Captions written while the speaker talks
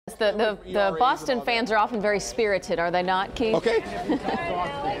The Boston fans are often very spirited, are they not, Keith? Okay.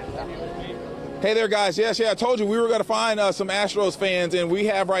 Hey there, guys. Yes, I told you we were going to find some Astros fans, and we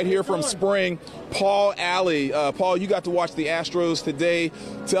have right here from Spring, Paul Alley. Paul, you got to watch the Astros today.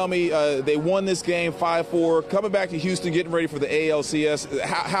 Tell me, they won this game 5-4, coming back to Houston, getting ready for the ALCS.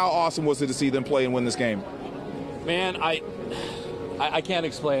 How awesome was it to see them play and win this game? Man, I can't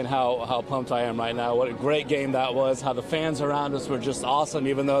explain how pumped I am right now. What a great game that was. How the fans around us were just awesome,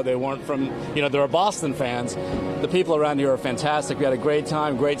 even though they weren't from, they're Boston fans. The people around here are fantastic. We had a great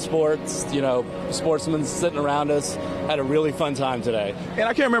time, great sports, sportsmen sitting around us. Had a really fun time today. And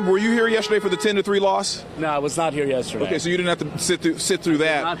I can't remember, were you here yesterday for the 10-3 loss? No, I was not here yesterday. Okay, so you didn't have to sit through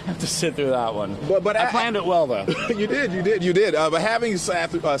that. I did not have to sit through that one. But I planned it well, though. You did. But having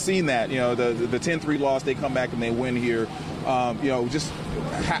seen that, the 10-3 loss, they come back and they win here. Just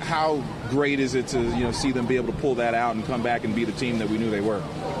how great is it to see them be able to pull that out and come back and be the team that we knew they were?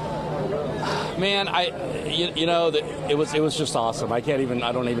 Man, it was just awesome. I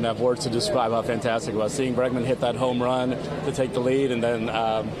don't even have words to describe how fantastic it was. Seeing Bregman hit that home run to take the lead, and then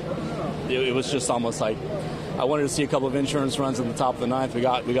it was just almost like I wanted to see a couple of insurance runs in the top of the ninth. We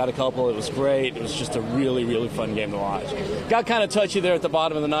got a couple. It was great. It was just a really, really fun game to watch. Got kind of touchy there at the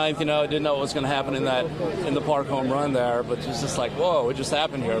bottom of the ninth. Didn't know what was going to happen in the park home run there, but it was just like, whoa, what just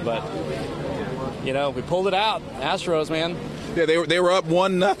happened here? But we pulled it out. Astros, man. Yeah, they were up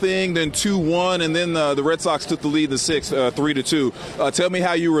 1-0, then 2-1, and then the Red Sox took the lead in the sixth, 3-2. Tell me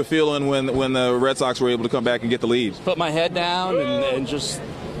how you were feeling when the Red Sox were able to come back and get the lead. Put my head down and just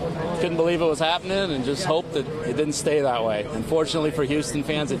couldn't believe it was happening, and just hope that it didn't stay that way. Unfortunately for Houston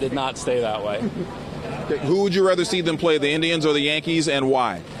fans, it did not stay that way. Who would you rather see them play, the Indians or the Yankees, and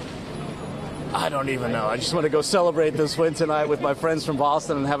why? I don't even know. I just want to go celebrate this win tonight with my friends from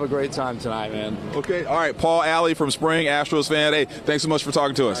Boston and have a great time tonight, man. Okay, all right. Paul Alley from Spring, Astros fan. Hey, thanks so much for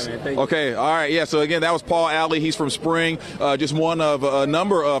talking to us. All right, man, okay, all right. Yeah, so again, that was Paul Alley. He's from Spring, just one of a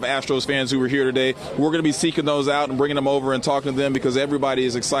number of Astros fans who were here today. We're going to be seeking those out and bringing them over and talking to them because everybody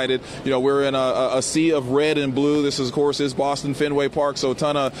is excited. We're in a sea of red and blue. This, of course, is Boston Fenway Park, so a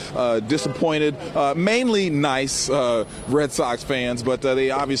ton of disappointed, mainly nice Red Sox fans, but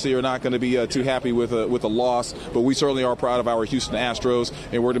they obviously are not going to be too happy with a loss, but we certainly are proud of our Houston Astros,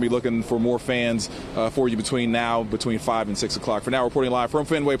 and we're going to be looking for more fans for you between 5 and 6 o'clock. For now, reporting live from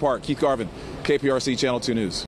Fenway Park, Keith Garvin, KPRC Channel 2 News.